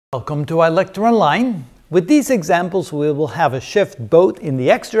Welcome to our lecture online. With these examples, we will have a shift both in the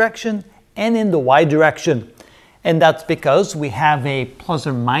x direction and in the y direction. And that's because we have a plus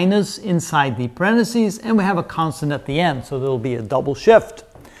or minus inside the parentheses and we have a constant at the end, so there will be a double shift.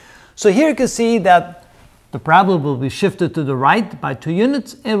 So here you can see that the parabola will be shifted to the right by 2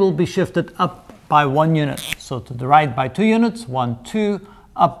 units. It will be shifted up by 1 unit. So to the right by 2 units, 1, 2,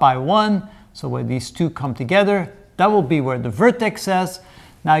 up by 1. So where these two come together, that will be where the vertex is.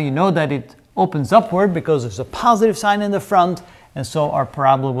 Now you know that it opens upward because there's a positive sign in the front, and so our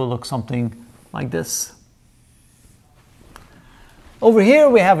parabola will look something like this. Over here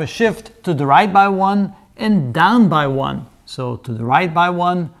we have a shift to the right by 1 and down by 1. So to the right by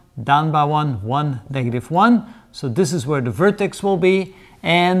 1, down by 1, 1, negative 1. So this is where the vertex will be,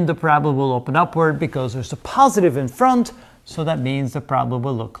 and the parabola will open upward because there's a positive in front, so that means the parabola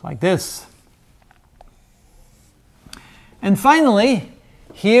will look like this. And finally,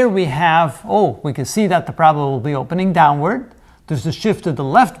 here we have, we can see that the parabola will be opening downward. There's a shift to the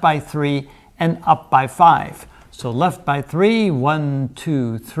left by 3 and up by 5. So left by 3, 1,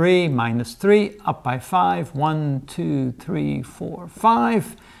 2, 3, minus 3, up by 5, 1, 2, 3, 4,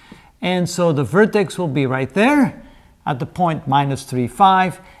 5. And so the vertex will be right there at the point minus 3,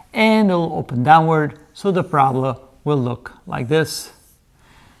 5, and it'll open downward, so the parabola will look like this.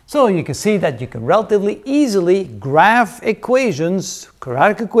 So you can see that you can relatively easily graph equations,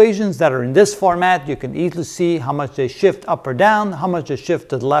 quadratic equations that are in this format. You can easily see how much they shift up or down, how much they shift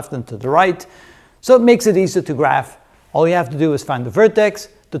to the left and to the right. So it makes it easy to graph. All you have to do is find the vertex,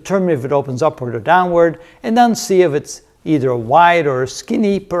 determine if it opens upward or downward, and then see if it's either a wide or a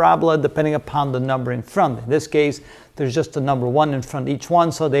skinny parabola depending upon the number in front. In this case, there's just a number 1 in front of each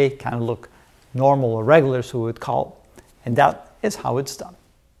one, so they kind of look normal or regular, so we would call. And that is how it's done.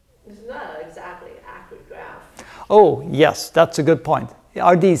 It's not exactly an accurate graph. Oh, yes, that's a good point.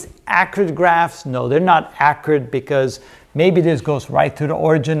 Are these accurate graphs? No, they're not accurate because maybe this goes right to the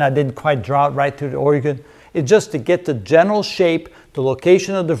origin. I didn't quite draw it right to the origin. It's just to get the general shape, the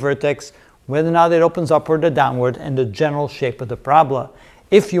location of the vertex, whether or not it opens upward or downward, and the general shape of the parabola.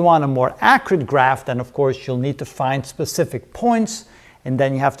 If you want a more accurate graph, then of course you'll need to find specific points, and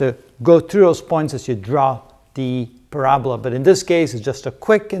then you have to go through those points as you draw the parabola. But in this case, it's just a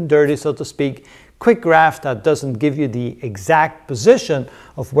quick and dirty, so to speak, quick graph that doesn't give you the exact position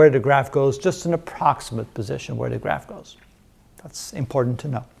of where the graph goes, just an approximate position where the graph goes. That's important to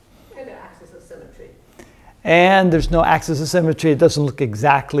know. And the axis of symmetry. And there's no axis of symmetry. It doesn't look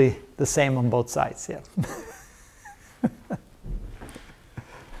exactly the same on both sides. Yeah.